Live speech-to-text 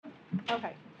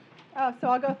Okay. So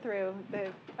I'll go through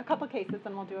a couple cases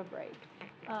and we'll do a break.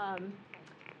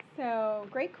 So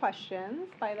great questions,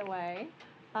 by the way.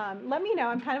 Let me know.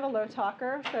 I'm kind of a low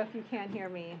talker, so if you can't hear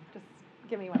me, just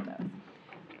give me one of those.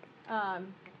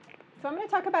 So I'm going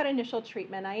to talk about initial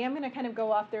treatment. I am going to kind of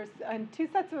go off. There's two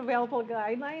sets of available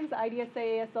guidelines,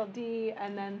 IDSA, ASLD,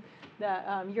 and then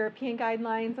the European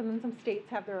guidelines, and then some states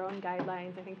have their own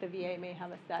guidelines. I think the VA may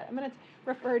have a set. I'm going to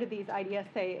refer to these IDSA,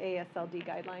 ASLD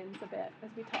guidelines a bit as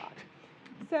we talk.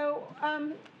 So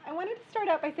I wanted to start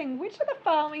out by saying, which of the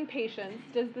following patients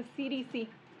does the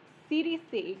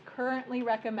CDC currently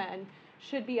recommend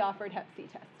should be offered Hep C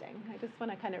testing? I just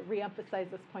want to kind of reemphasize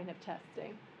this point of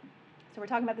testing. So we're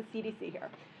talking about the CDC here.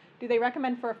 Do they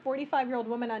recommend for a 45-year-old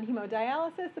woman on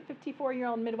hemodialysis, a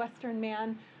 54-year-old Midwestern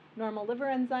man, normal liver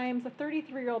enzymes, a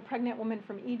 33-year-old pregnant woman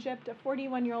from Egypt, a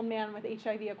 41-year-old man with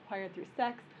HIV acquired through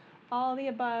sex, all the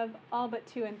above, all but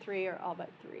 2 and 3, or all but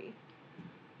 3?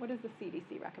 What does the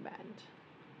CDC recommend?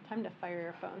 Time to fire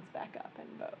your phones back up and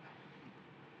vote.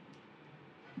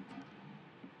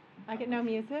 I get no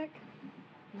music?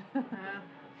 Okay,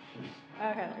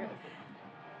 there it is.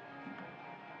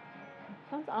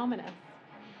 Sounds ominous.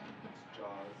 It's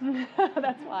Jaws.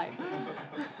 That's why.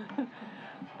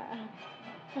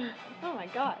 Oh my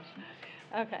gosh.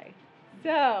 Okay.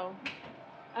 So,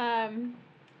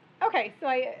 so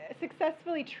I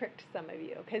successfully tricked some of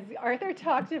you because Arthur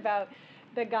talked about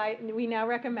the guy. We now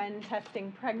recommend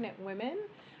testing pregnant women,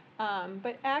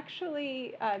 but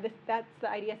actually that's the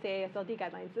IDSA ASLD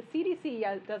guidelines. The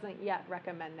CDC doesn't yet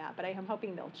recommend that, but I am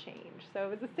hoping they'll change. So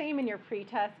it was the same in your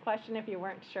pre-test question if you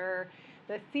weren't sure.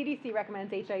 The CDC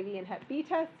recommends HIV and Hep B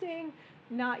testing,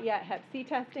 not yet Hep C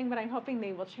testing, but I'm hoping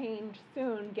they will change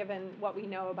soon given what we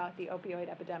know about the opioid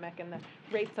epidemic and the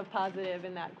rates of positive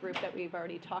in that group that we've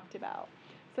already talked about.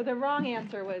 So the wrong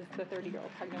answer was the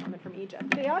 30-year-old pregnant woman from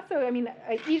Egypt. They also,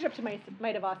 Egypt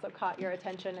might have also caught your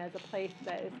attention as a place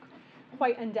that is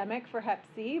quite endemic for Hep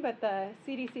C, but the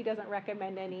CDC doesn't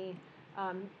recommend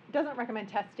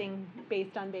testing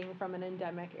based on being from an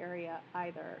endemic area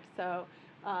either. So,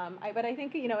 but I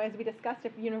think, as we discussed,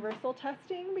 if universal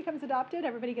testing becomes adopted,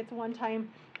 everybody gets a one-time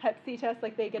Hep C test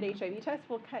like they get HIV tests,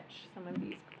 we'll catch some of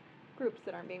these groups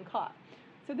that aren't being caught.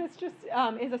 So this just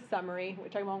is a summary,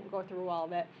 which I won't go through all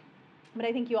of it, but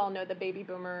I think you all know the baby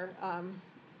boomer,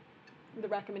 the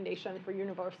recommendation for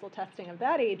universal testing of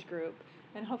that age group,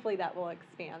 and hopefully that will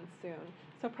expand soon.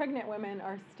 So pregnant women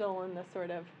are still in the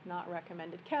sort of not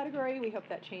recommended category. We hope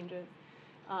that changes.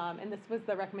 And this was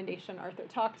the recommendation Arthur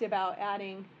talked about,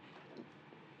 adding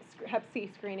Hep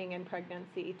C screening in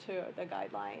pregnancy to the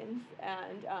guidelines.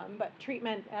 And but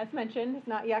treatment, as mentioned, is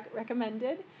not yet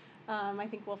recommended. I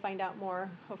think we'll find out more,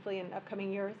 hopefully, in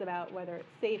upcoming years about whether it's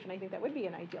safe, and I think that would be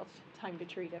an ideal time to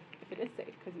treat if it is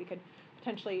safe, because we could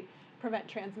potentially prevent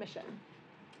transmission.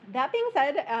 That being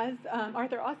said, as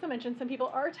Arthur also mentioned, some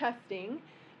people are testing,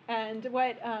 and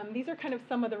these are kind of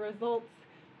some of the results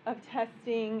of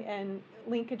testing and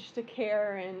linkage to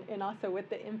care and also with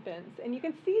the infants. And you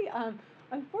can see,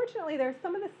 unfortunately, there's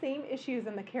some of the same issues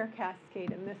in the care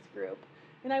cascade in this group.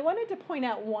 And I wanted to point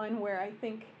out one where I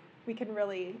think we can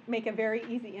really make a very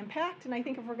easy impact, and I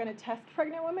think if we're going to test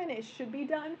pregnant women, it should be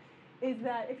done, is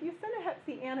that if you send a Hep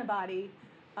C antibody,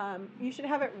 you should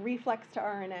have it reflex to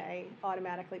RNA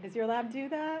automatically. Does your lab do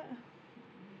that?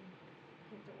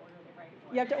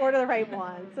 You have to order the right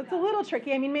one. So it's a little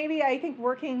tricky. Maybe I think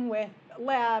working with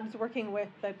labs, working with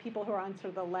the people who are on sort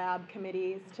of the lab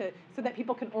committees so that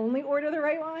people can only order the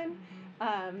right one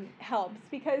helps,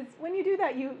 because when you do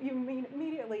that, you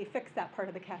immediately fix that part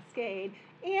of the cascade.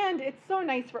 And it's so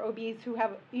nice for OBs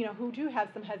who do have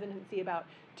some hesitancy about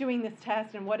doing this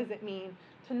test and what does it mean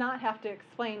to not have to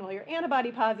explain, well, you're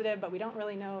antibody positive, but we don't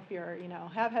really know if you're,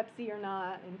 have Hep C or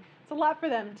not. And it's a lot for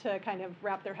them to kind of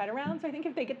wrap their head around. So I think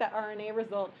if they get that RNA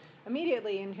result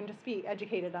immediately and can just be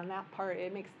educated on that part,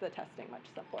 it makes the testing much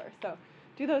simpler. So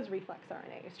do those reflex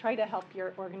RNAs. Try to help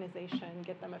your organization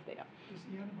get them if they don't. Is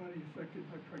the antibody affected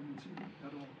by pregnancy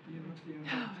at all? The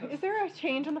antibody test? Is there a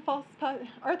change in the false positive?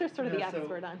 Arthur's sort of the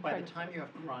expert on by pregnancy. the time you have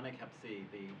chronic Hep C,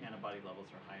 the antibody levels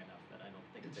are high enough that I don't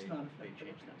think they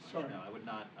change that much. Sorry. No, I would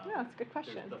not. No, that's a good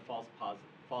question. The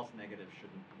false negative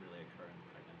shouldn't really occur in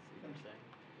pregnancy per se.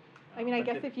 I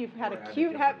guess if you've had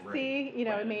acute Hep C,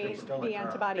 it may be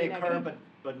antibody negative. They occur,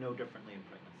 but no differently in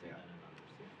pregnancy than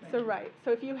in others. So right.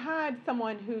 So if you had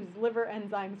someone whose liver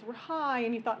enzymes were high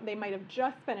and you thought they might have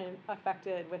just been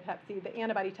affected with Hep C, the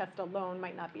antibody test alone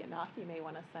might not be enough. You may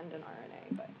want to send an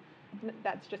RNA, but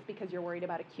that's just because you're worried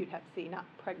about acute Hep C, not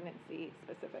pregnancy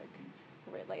specific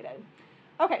related.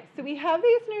 Okay, so we have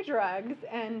these new drugs,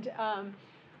 and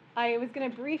I was going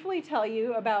to briefly tell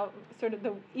you about sort of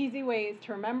the easy ways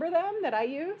to remember them that I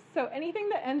use. So anything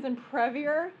that ends in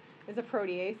Previr is a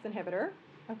protease inhibitor,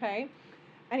 okay?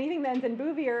 Anything that ends in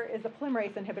Bouvir is a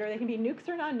polymerase inhibitor. They can be nukes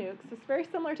or non-nukes. It's very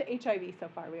similar to HIV so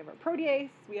far. We have our protease,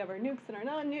 we have our nukes and our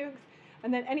non-nukes,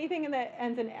 and then anything that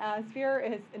ends in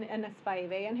Asvir is an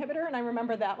NS5A inhibitor, and I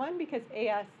remember that one because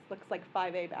AS looks like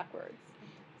 5A backwards.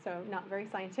 So not very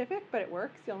scientific, but it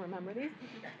works. You'll remember these.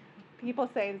 People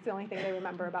say it's the only thing they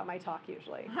remember about my talk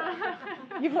usually.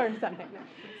 So you've learned something.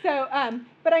 So,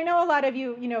 but I know a lot of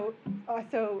you,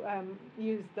 also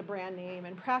use the brand name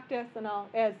in practice, and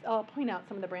I'll point out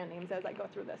some of the brand names as I go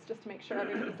through this, just to make sure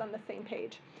everybody's on the same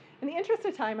page. In the interest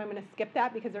of time, I'm going to skip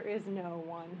that because there is no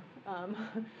one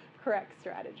correct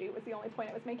strategy. Was the only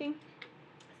point I was making.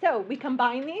 So we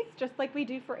combine these just like we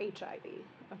do for HIV.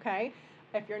 Okay,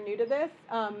 if you're new to this,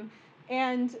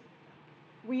 and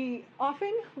we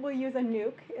often will use a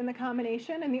nuke in the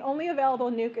combination, and the only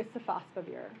available nuke is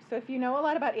sofosbuvir. So if you know a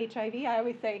lot about HIV, I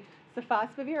always say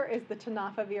sofosbuvir is the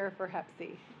tenofovir for Hep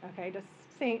C. Okay, just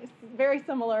saying, it's very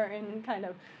similar in kind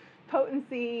of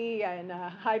potency and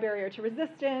high barrier to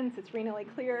resistance. It's renally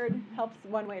cleared, helps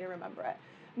one way to remember it.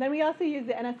 And then we also use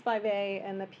the NS5A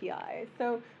and the PI.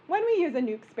 So when we use a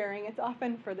nuke sparing, it's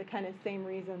often for the kind of same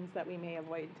reasons that we may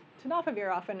avoid tenofovir.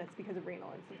 Often it's because of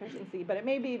renal insufficiency, but it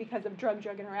may be because of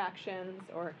drug-drug interactions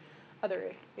or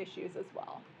other issues as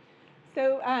well.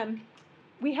 So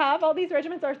we have all these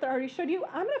regimens I already showed you.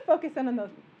 I'm going to focus in on the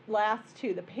last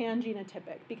two, the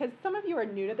pangenotypic, because some of you are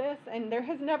new to this, and there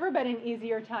has never been an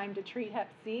easier time to treat Hep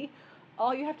C.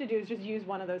 All you have to do is just use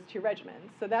one of those two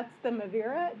regimens. So that's the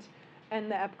Maviret and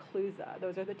the Epclusa.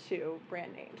 Those are the two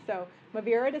brand names. So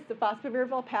Maviret is sofosbuvir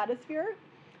velpatasvir.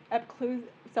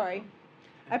 Epclusa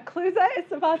is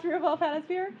sofosbuvir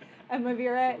velpatasvir, and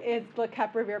Maviret is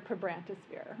glecaprevir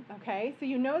pibrantisvir. Okay, so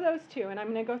you know those two, and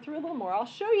I'm going to go through a little more. I'll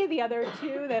show you the other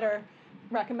two that are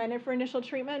recommended for initial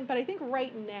treatment, but I think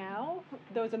right now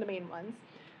those are the main ones.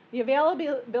 The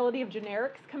availability of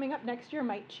generics coming up next year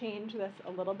might change this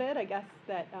a little bit. I guess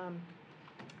that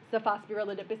sofosbuvir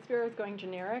ledipasvir is going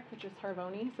generic, which is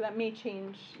Harvoni, so that may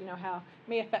change,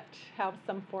 may affect how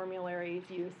some formularies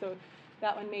use. So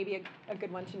that one may be a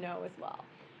good one to know as well.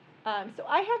 So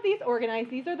I have these organized.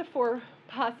 These are the four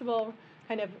possible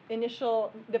kind of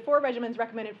the four regimens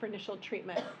recommended for initial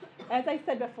treatment. As I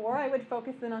said before, I would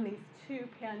focus in on these two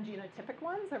pangenotypic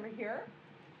ones over here,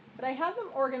 but I have them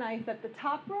organized that the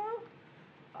top row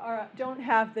don't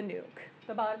have the nuke.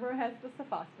 The bottom row has the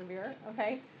sofosbuvir,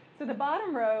 okay? So the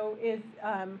bottom row is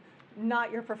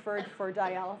not your preferred for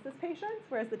dialysis patients,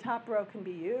 whereas the top row can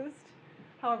be used.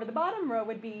 However, the bottom row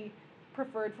would be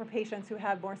preferred for patients who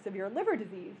have more severe liver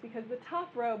disease, because the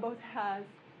top row both has,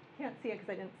 can't see it because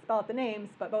I didn't spell out the names,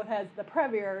 but both has the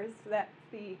Previrs, that's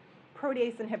the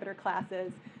protease inhibitor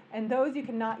classes, and those you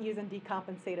cannot use in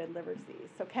decompensated liver disease.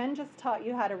 So Ken just taught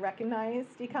you how to recognize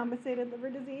decompensated liver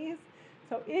disease.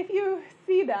 So if you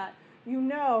see that, you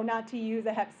know not to use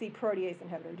a Hep C protease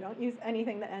inhibitor. Don't use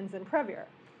anything that ends in Previr.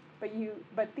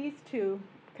 But these two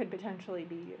could potentially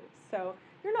be used. So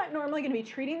you're not normally going to be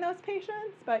treating those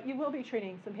patients, but you will be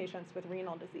treating some patients with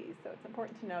renal disease. So it's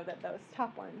important to know that those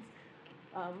top ones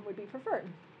would be preferred.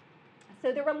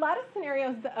 So there were a lot of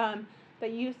scenarios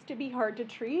that used to be hard to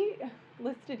treat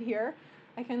listed here.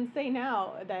 I can say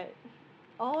now that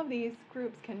all of these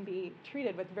groups can be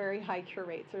treated with very high cure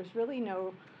rates. There's really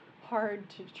no hard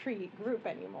to treat group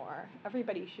anymore.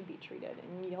 Everybody should be treated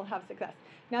and you'll have success.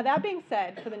 Now that being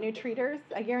said, for the new treaters,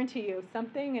 I guarantee you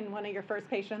something in one of your first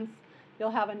patients,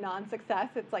 you'll have a non-success.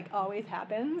 It's like always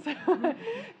happens.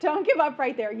 Don't give up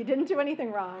right there. You didn't do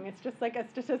anything wrong. It's just like a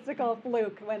statistical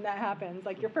fluke when that happens.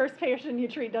 Like your first patient you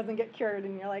treat doesn't get cured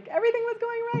and you're like, everything was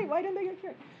going right. Why didn't they get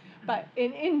cured? But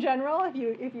in general,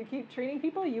 if you keep treating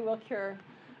people, you will cure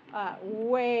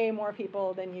way more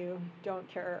people than you don't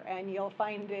cure, and you'll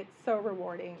find it so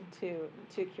rewarding to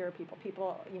cure people.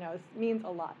 It means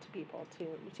a lot to people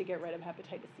to get rid of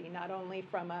hepatitis C, not only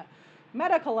from a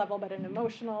medical level, but an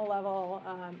emotional level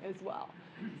as well.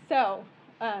 So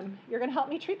you're going to help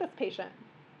me treat this patient.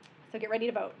 So get ready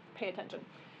to vote. Pay attention.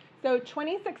 So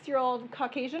 26-year-old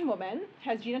Caucasian woman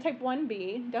has genotype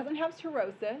 1b, doesn't have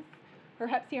cirrhosis. Her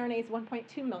Hep C RNA is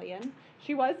 1.2 million.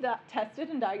 She was tested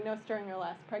and diagnosed during her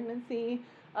last pregnancy.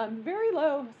 Very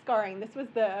low scarring. This was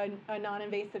a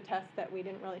non-invasive test that we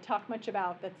didn't really talk much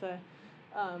about. That's a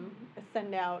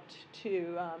send out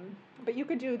to, but you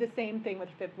could do the same thing with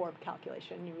FibWarp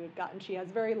calculation. You would have gotten, she has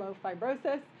very low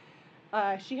fibrosis.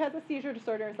 She has a seizure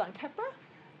disorder, is on Keppra.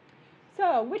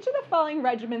 So which of the following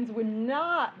regimens would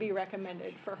not be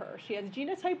recommended for her? She has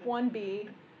genotype 1b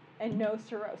and no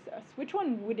cirrhosis. Which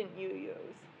one wouldn't you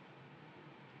use?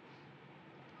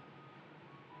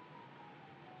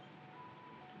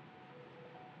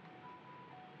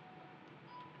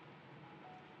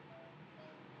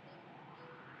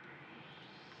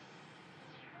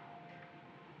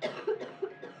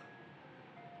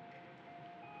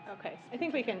 Okay, I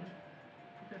think we can,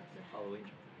 Halloween.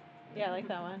 yeah, I like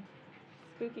that one.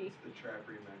 Spooky. It's the trap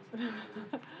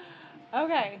remix.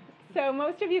 Okay, so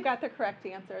most of you got the correct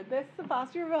answer. This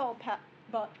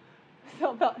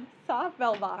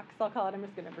Sofvelvox, I'll call it, I'm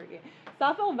just going to abbreviate.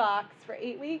 Sofvelvox for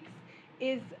 8 weeks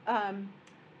is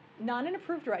not an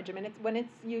approved regimen. It's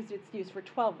used for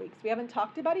 12 weeks. We haven't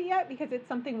talked about it yet because it's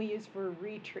something we use for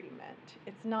retreatment.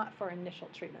 It's not for initial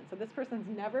treatment. So this person's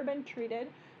never been treated,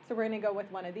 so we're going to go with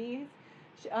one of these.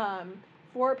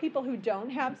 For people who don't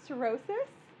have cirrhosis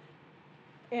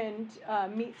and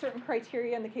meet certain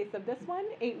criteria in the case of this one,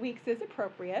 8 weeks is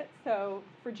appropriate. So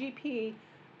for GP,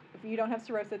 if you don't have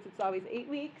cirrhosis, it's always 8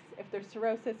 weeks. If there's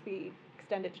cirrhosis, we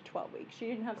extend it to 12 weeks. She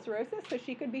didn't have cirrhosis, so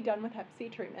she could be done with Hep C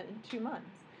treatment in 2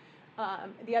 months.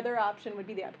 The other option would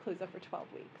be the Epclusa for 12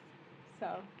 weeks.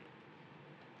 So,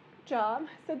 good job.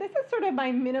 So this is sort of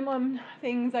my minimum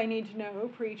things I need to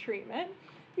know pre-treatment.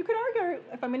 You could argue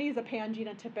if I'm going to use a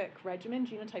pan-genotypic regimen,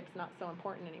 genotype's not so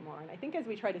important anymore. And I think as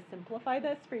we try to simplify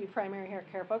this for you primary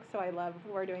care folks, so I love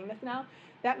who are doing this now,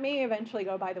 that may eventually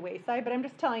go by the wayside. But I'm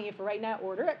just telling you for right now,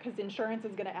 order it, because insurance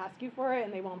is going to ask you for it,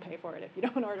 and they won't pay for it if you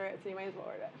don't order it, so you may as well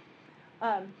order it.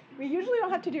 We usually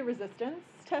don't have to do resistance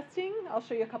testing. I'll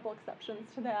show you a couple exceptions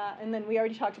to that. And then we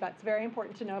already talked about it's very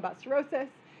important to know about cirrhosis,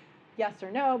 yes or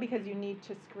no, because you need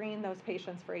to screen those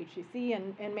patients for HCC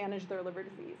and manage their liver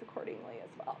disease accordingly as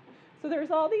well. So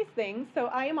there's all these things. So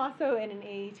I am also in an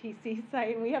AATC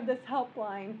site, and we have this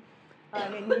helpline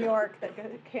in New York that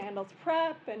handles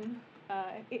PrEP and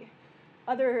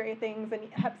other things and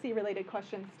Hep C related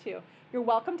questions too. You're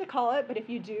welcome to call it, but if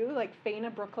you do, like, feign a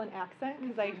Brooklyn accent,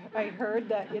 because I heard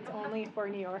that it's only for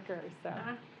New Yorkers. So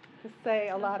just say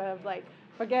a lot of, like,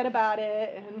 forget about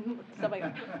it and stuff like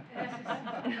that.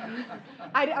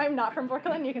 I'm not from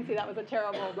Brooklyn. You can see that was a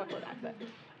terrible Brooklyn accent.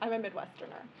 I'm a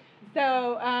Midwesterner.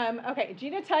 So, okay,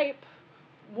 genotype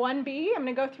 1B. I'm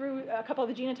going to go through a couple of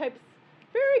the genotypes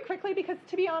very quickly because,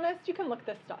 to be honest, you can look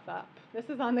this stuff up. This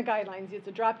is on the guidelines. It's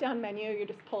a drop-down menu. You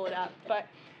just pull it up. But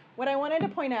what I wanted to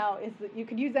point out is that you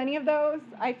could use any of those.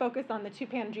 I focus on the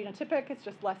 2-pan genotypic. It's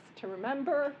just less to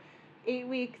remember. 8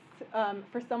 weeks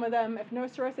for some of them. If no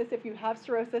cirrhosis, if you have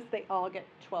cirrhosis, they all get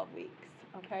 12 weeks,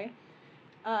 okay?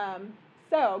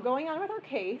 So going on with her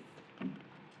case,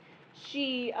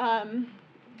 she's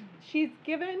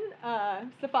given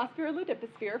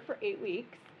sofosbuvir for 8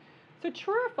 weeks. So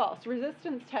true or false,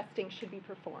 resistance testing should be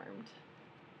performed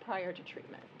prior to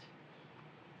treatment.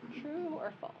 True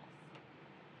or false?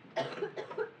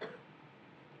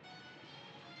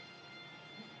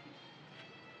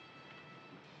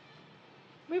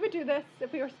 We would do this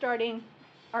if we were starting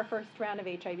our first round of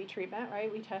HIV treatment, right?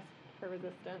 We test for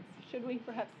resistance. Should we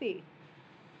for Hep C?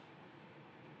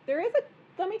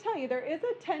 Let me tell you, there is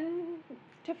a 10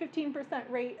 to 15%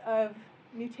 rate of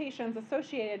mutations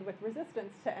associated with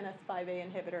resistance to NS5A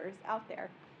inhibitors out there.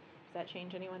 Does that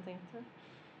change anyone's answer?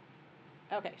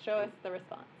 Okay, show us the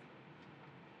response.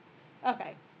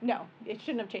 Okay, no, it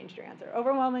shouldn't have changed your answer.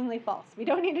 Overwhelmingly false. We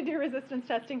don't need to do resistance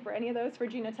testing for any of those for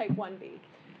genotype 1B.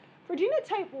 For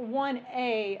genotype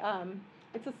 1A,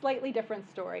 it's a slightly different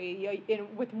story.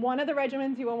 With one of the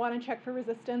regimens, you will want to check for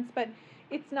resistance, but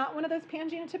it's not one of those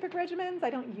pan-genotypic regimens.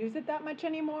 I don't use it that much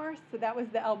anymore, so that was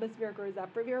the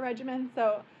elbasvir-gorzaprevir regimen.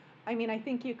 So, I mean, I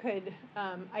think you could,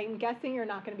 I'm guessing you're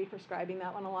not going to be prescribing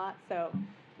that one a lot, so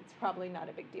it's probably not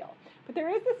a big deal. But there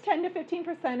is this 10 to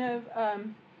 15% of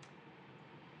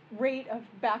rate of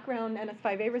background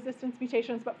NS5A resistance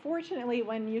mutations, but fortunately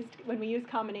when we use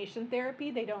combination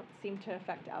therapy, they don't seem to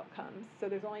affect outcomes. So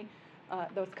there's only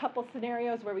those couple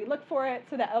scenarios where we look for it,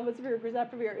 so that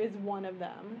elbasvir-gorzaprevir is one of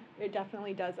them. It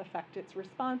definitely does affect its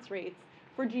response rates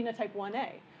for genotype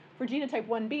 1A. For genotype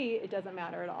 1B, it doesn't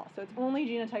matter at all. So it's only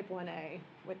genotype 1A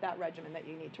with that regimen that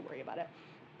you need to worry about it.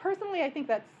 Personally, I think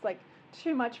that's like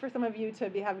too much for some of you to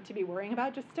be worrying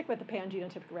about. Just stick with the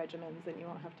pan-genotypic regimens and you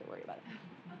won't have to worry about it.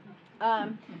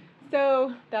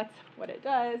 So that's what it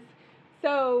does.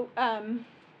 So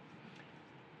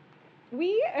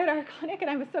we at our clinic, and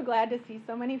I was so glad to see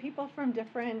so many people from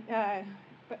different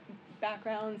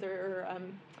backgrounds or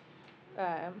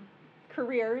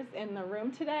careers in the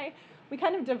room today. We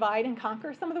kind of divide and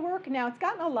conquer some of the work. Now, it's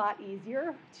gotten a lot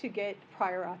easier to get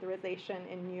prior authorization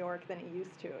in New York than it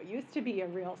used to. It used to be a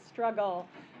real struggle.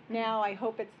 Now, I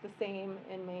hope it's the same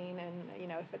in Maine, and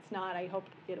if it's not, I hope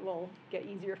it will get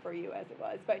easier for you as it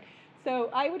was. But so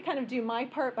I would kind of do my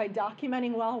part by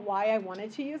documenting well why I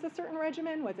wanted to use a certain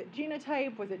regimen. Was it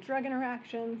genotype? Was it drug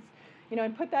interactions?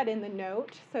 And put that in the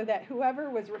note so that whoever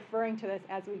was referring to this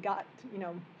as we got,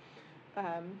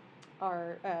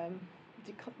 our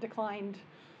declined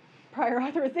prior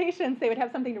authorizations, they would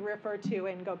have something to refer to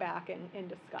and go back and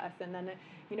discuss. And then,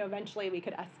 eventually we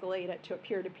could escalate it to a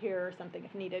peer-to-peer or something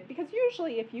if needed. Because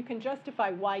usually if you can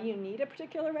justify why you need a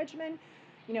particular regimen,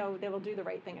 they will do the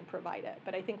right thing and provide it.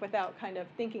 But I think without kind of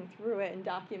thinking through it and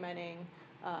documenting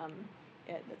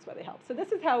it, that's why they help. So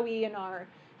this is how we in our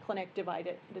clinic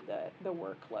divided the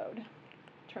workload in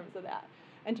terms of that.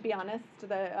 And to be honest,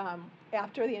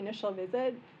 after the initial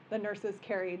visit, the nurses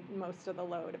carried most of the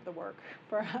load of the work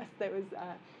for us. That was,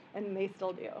 and they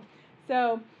still do.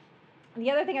 So the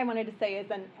other thing I wanted to say is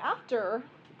then after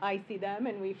I see them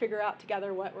and we figure out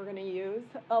together what we're going to use,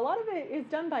 a lot of it is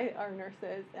done by our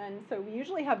nurses. And so we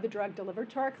usually have the drug delivered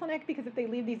to our clinic because if they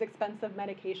leave these expensive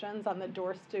medications on the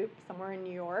doorstep somewhere in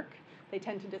New York, they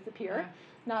tend to disappear.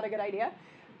 Not a good idea.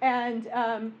 And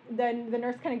then the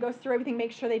nurse kind of goes through everything,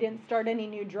 makes sure they didn't start any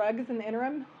new drugs in the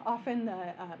interim. Often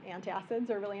the antacids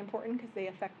are really important because they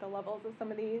affect the levels of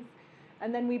some of these.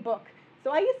 And then we book.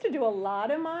 So I used to do a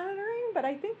lot of monitoring, but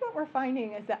I think what we're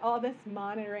finding is that all this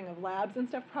monitoring of labs and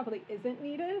stuff probably isn't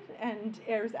needed. And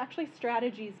there's actually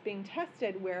strategies being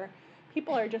tested where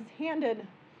people are just handed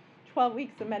 12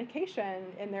 weeks of medication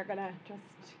and they're going to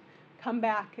just come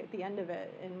back at the end of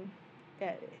it and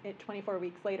at 24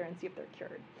 weeks later and see if they're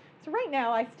cured. So right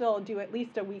now I still do at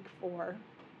least a week 4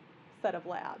 set of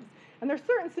labs. And there's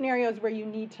certain scenarios where you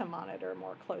need to monitor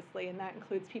more closely, and that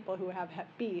includes people who have Hep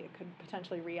B. It could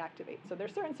potentially reactivate. So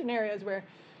there's certain scenarios where,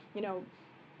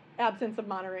 absence of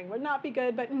monitoring would not be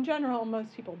good, but in general,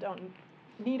 most people don't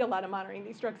need a lot of monitoring.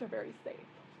 These drugs are very safe.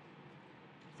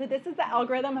 So this is the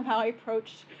algorithm of how I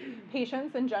approach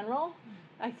patients in general.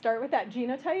 I start with that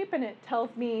genotype, and it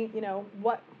tells me,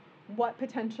 what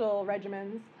potential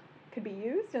regimens could be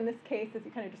used. In this case, as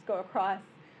you kind of just go across,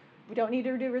 we don't need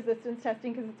to do resistance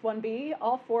testing because it's 1B.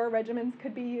 All 4 regimens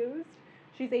could be used.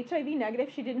 She's HIV negative.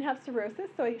 She didn't have cirrhosis,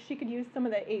 so she could use some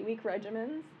of the 8-week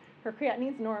regimens. Her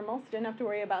creatinine's normal, so didn't have to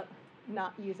worry about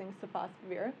not using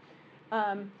sofosbuvir.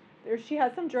 She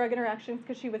has some drug interactions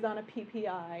because she was on a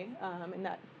PPI, and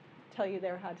that tell you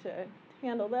there how to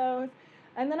handle those.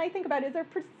 And then I think about, is there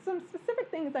some specific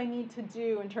things I need to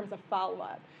do in terms of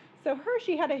follow-up? So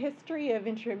she had a history of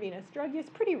intravenous drug use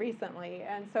pretty recently,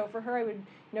 and so for her I would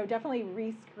definitely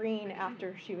rescreen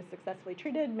after she was successfully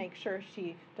treated, make sure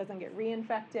she doesn't get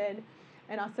reinfected,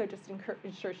 and also just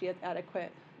ensure she has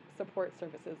adequate support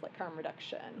services like harm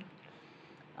reduction.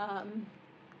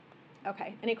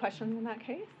 Okay, any questions in that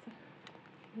case?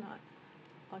 If not,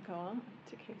 I'll go on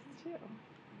to case 2.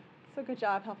 So good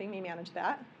job helping me manage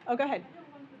that. Oh, go ahead. I have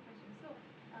one quick question.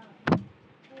 So,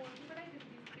 for hepatitis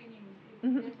B screening, if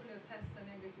regular tests are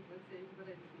negative, let's say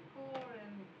hepatitis B4,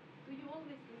 and do you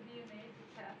always do DNA to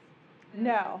test?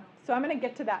 No. So I'm going to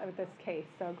get to that with this case.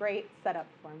 So great setup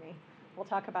for me. We'll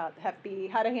talk about Hep B,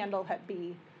 how to handle Hep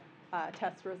B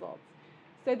test results.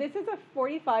 So this is a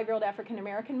 45-year-old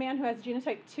African-American man who has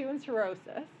genotype 2 and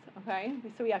cirrhosis. Okay,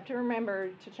 so we have to remember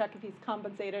to check if he's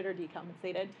compensated or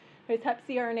decompensated. His Hep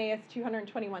C RNA is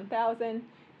 221,000.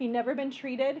 He'd never been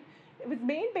treated. It was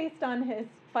made based on his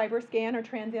FibroScan or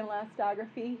transient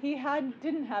elastography. He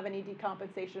didn't have any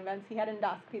decompensation events. He had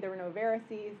endoscopy. There were no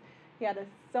varices. He had a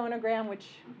sonogram, which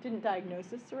didn't diagnose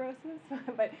his cirrhosis,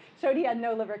 but showed he had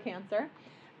no liver cancer.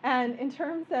 And in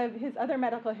terms of his other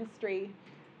medical history,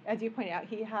 as you pointed out,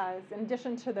 he has, in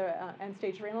addition to the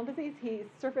end-stage renal disease, he's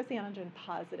surface antigen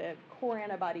positive, core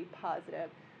antibody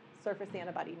positive, surface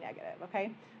antibody negative,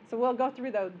 okay? So we'll go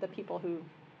through the people who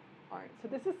aren't. So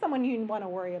this is someone you want to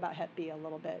worry about Hep B a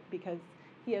little bit because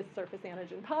he is surface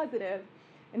antigen positive,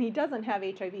 and he doesn't have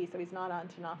HIV, so he's not on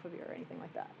tenofovir or anything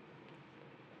like that.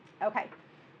 Okay,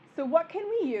 so what can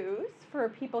we use for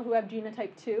people who have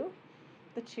genotype 2?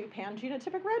 The 2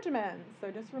 pan-genotypic regimens.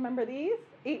 So just remember these: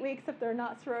 8 weeks if they're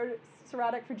not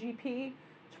cirrhotic for GP,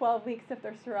 12 weeks if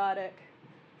they're cirrhotic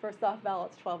for soft bowel.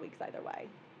 It's 12 weeks either way.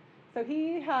 So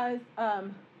he has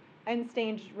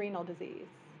end-stage renal disease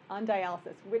on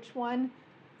dialysis. Which one?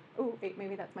 Oh, wait,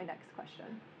 maybe that's my next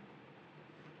question.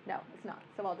 No, it's not.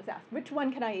 So I'll just ask, which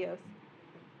one can I use?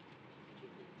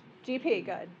 GP,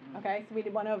 good. Okay, so we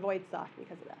want to avoid soft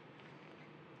because of that.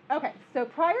 Okay, so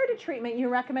prior to treatment, you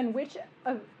recommend which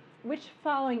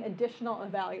following additional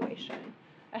evaluation?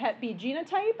 A Hep B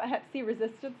genotype, a Hep C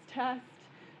resistance test,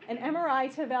 an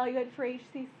MRI to evaluate for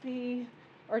HCC,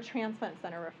 or a transplant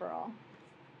center referral?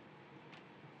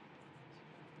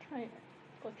 Try it.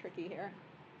 It's a little tricky here.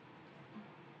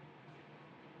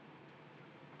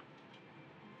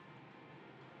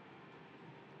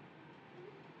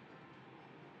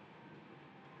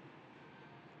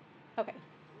 Okay,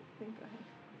 go ahead.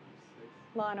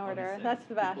 Law and Order, that's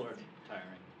the best. People are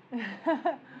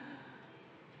tiring.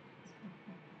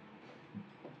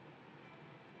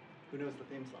 Who knows the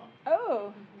theme song?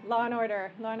 Oh, Law and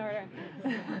Order, Law and Order.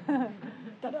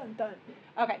 Dun, dun, dun.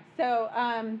 Okay, so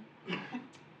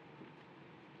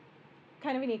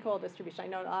kind of an equal distribution. I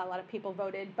know not a lot of people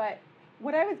voted, but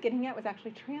what I was getting at was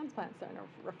actually transplant center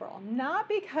referral, not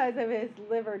because of his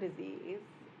liver disease.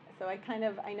 So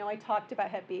I know I talked about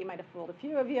Hep B, might have fooled a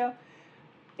few of you.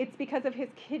 It's because of his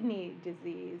kidney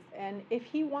disease. And if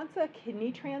he wants a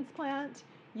kidney transplant,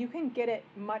 you can get it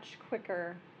much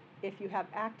quicker if you have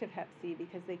active Hep C,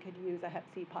 because they could use a Hep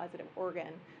C positive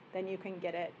organ than you can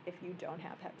get it if you don't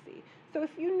have Hep C. So if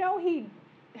you know he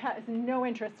has no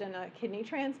interest in a kidney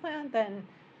transplant, then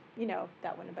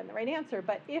that wouldn't have been the right answer.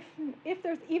 But if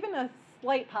there's even a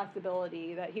slight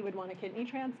possibility that he would want a kidney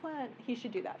transplant, he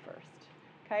should do that first.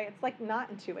 Okay, it's like not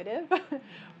intuitive,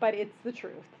 but it's the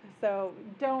truth. So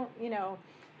don't,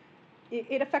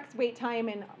 it affects wait time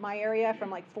in my area from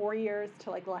like 4 years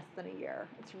to like less than a year.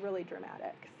 It's really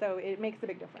dramatic. So it makes a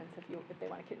big difference if they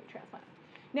want a kidney transplant.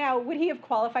 Now, would he have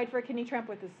qualified for a kidney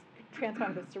transplant with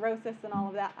his cirrhosis and all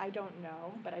of that? I don't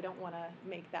know, but I don't want to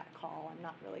make that call. I'm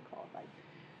not really qualified.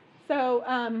 So,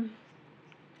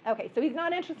 okay, so he's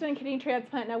not interested in kidney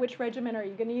transplant. Now, which regimen are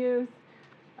you going to use?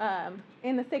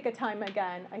 In the sake of time,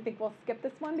 again, I think we'll skip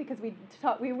this one because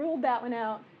we ruled that one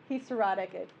out. He's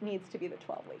cirrhotic. It needs to be the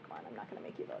 12-week one. I'm not going to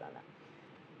make you vote on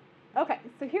that. Okay,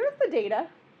 so here's the data.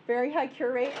 Very high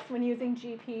cure rates when using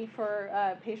GP for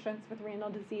patients with renal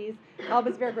disease.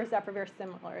 Elbasvir, Gracefrovir,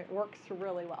 similar. It works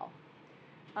really well.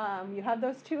 You have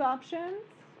those two options.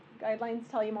 Guidelines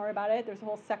tell you more about it. There's a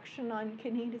whole section on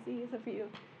kidney disease if you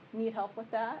need help with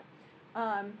that.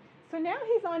 So now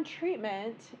he's on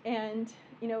treatment, and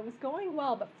it was going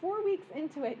well, but 4 weeks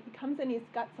into it, he comes in, he's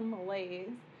got some malaise,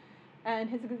 and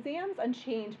his exam's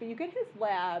unchanged, but you get his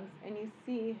labs, and you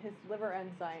see his liver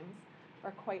enzymes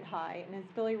are quite high, and his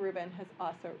bilirubin has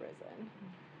also risen.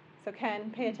 So Ken,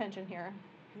 pay attention here.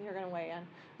 You're going to weigh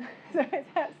in. So his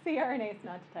cRNA is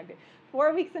not detected.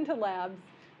 4 weeks into labs,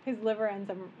 his liver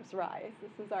enzymes rise.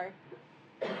 This is our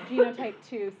genotype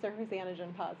 2 surface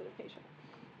antigen positive patient.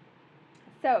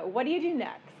 So what do you do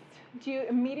next? Do you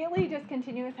immediately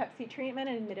discontinue his Hep C treatment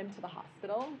and admit him to the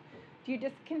hospital? Do you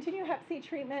discontinue Hep C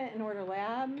treatment and order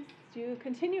labs? Do you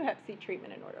continue Hep C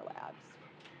treatment and order labs?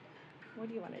 What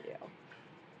do you want to do?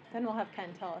 Then we'll have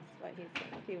Ken tell us what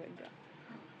he would do.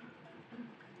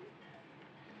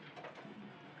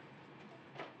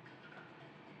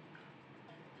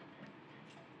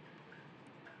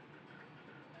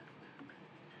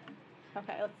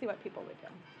 Okay, let's see what people would do.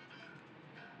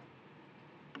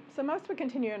 So most would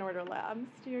continue and order labs.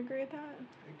 Do you agree with that?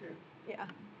 I do. Yeah,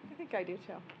 I think I do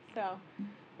too. So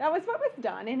that was what was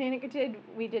done, and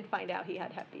we did find out he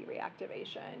had Hep B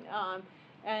reactivation.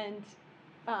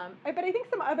 But I think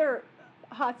some other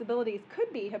possibilities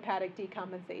could be hepatic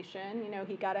decompensation.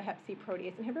 He got a Hep C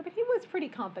protease inhibitor, but he was pretty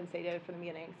compensated from the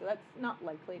beginning, so that's not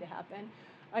likely to happen.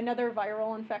 Another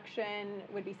viral infection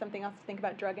would be something else to think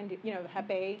about. The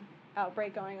Hep A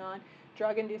outbreak going on.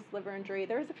 Drug-induced liver injury.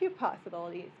 There's a few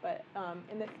possibilities, but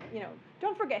in this,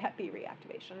 don't forget Hep B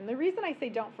reactivation. And the reason I say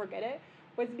don't forget it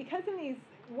was because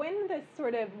when this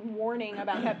sort of warning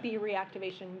about Hep B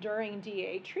reactivation during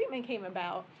DA treatment came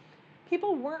about,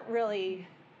 people weren't really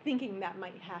thinking that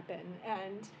might happen.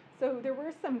 And so there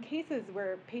were some cases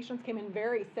where patients came in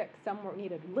very sick. Some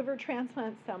needed liver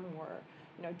transplants, some were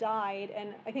died,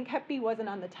 and I think Hep B wasn't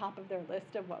on the top of their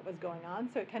list of what was going on,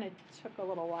 so it kind of took a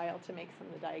little while to make some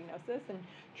of the diagnosis, and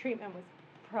treatment was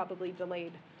probably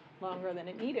delayed longer than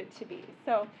it needed to be.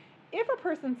 So if a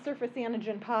person's surface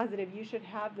antigen positive, you should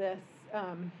have this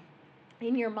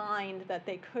in your mind that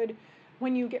they could,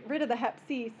 when you get rid of the Hep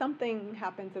C, something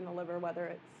happens in the liver, whether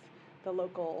it's the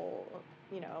local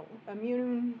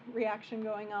immune reaction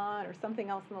going on or something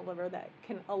else in the liver that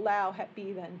can allow Hep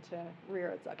B then to rear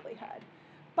its ugly head.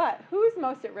 But who's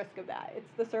most at risk of that? It's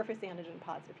the surface antigen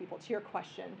positive people. To your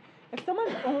question, if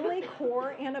someone's only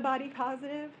core antibody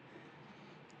positive,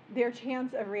 their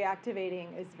chance of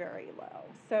reactivating is very low.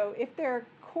 So if they're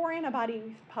core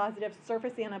antibody positive,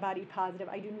 surface antibody positive,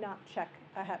 I do not check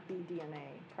a Hep B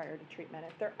DNA prior to treatment.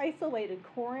 If they're isolated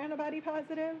core antibody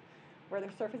positive, where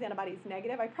their surface antibody is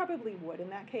negative, I probably would in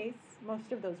that case.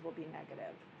 Most of those will be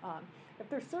negative. If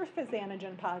they're surface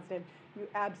antigen positive, you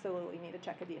absolutely need to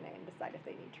check a DNA and decide if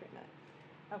they need treatment.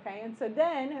 Okay, and so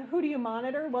then who do you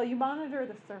monitor? Well, you monitor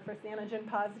the surface antigen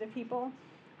positive people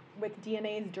with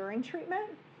DNAs during treatment.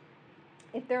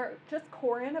 If they're just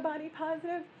core antibody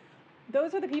positive,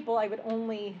 those are the people I would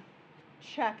only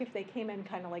check if they came in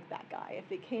kind of like that guy. If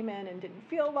they came in and didn't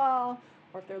feel well,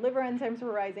 or if their liver enzymes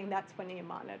were rising, that's when you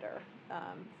monitor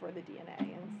for the DNA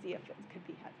and see if it could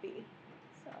be Hep B.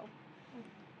 So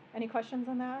Any questions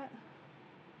on that?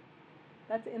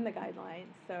 That's in the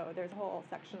guidelines, so there's a whole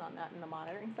section on that in the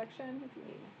monitoring section if you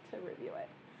need to review it.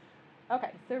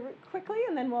 Okay, so quickly,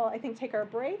 and then we'll, I think, take our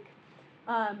break.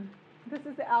 This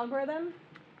is the algorithm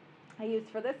I used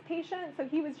for this patient. So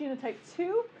he was genotype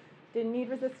 2, didn't need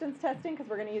resistance testing because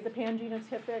we're going to use a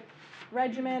pangenotypic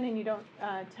regimen, and you don't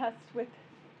test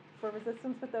for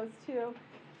resistance with those two.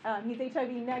 He's HIV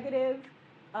negative,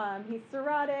 he's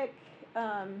cirrhotic,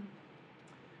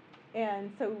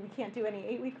 and so we can't do any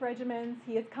 8-week regimens.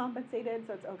 He is compensated,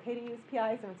 so it's okay to use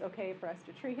PIs, and it's okay for us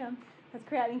to treat him. His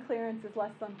creatinine clearance is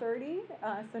less than 30,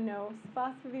 so no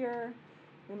sofosbuvir.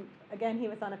 Again, he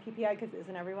was on a PPI because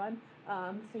isn't everyone.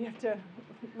 So you have to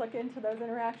look into those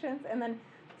interactions. And then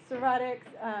cirrhotics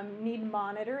need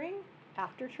monitoring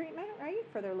after treatment, right,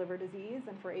 for their liver disease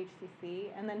and for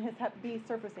HCC. And then his Hep B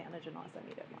surface antigen also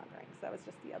needed monitoring. So that was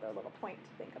just the other little point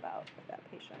to think about with that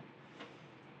patient.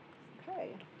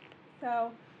 Okay,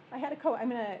 so I had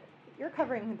you're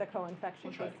covering the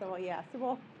co-infection case, so so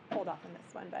we'll hold off on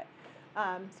this one. But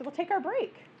so we'll take our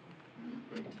break.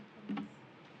 Great.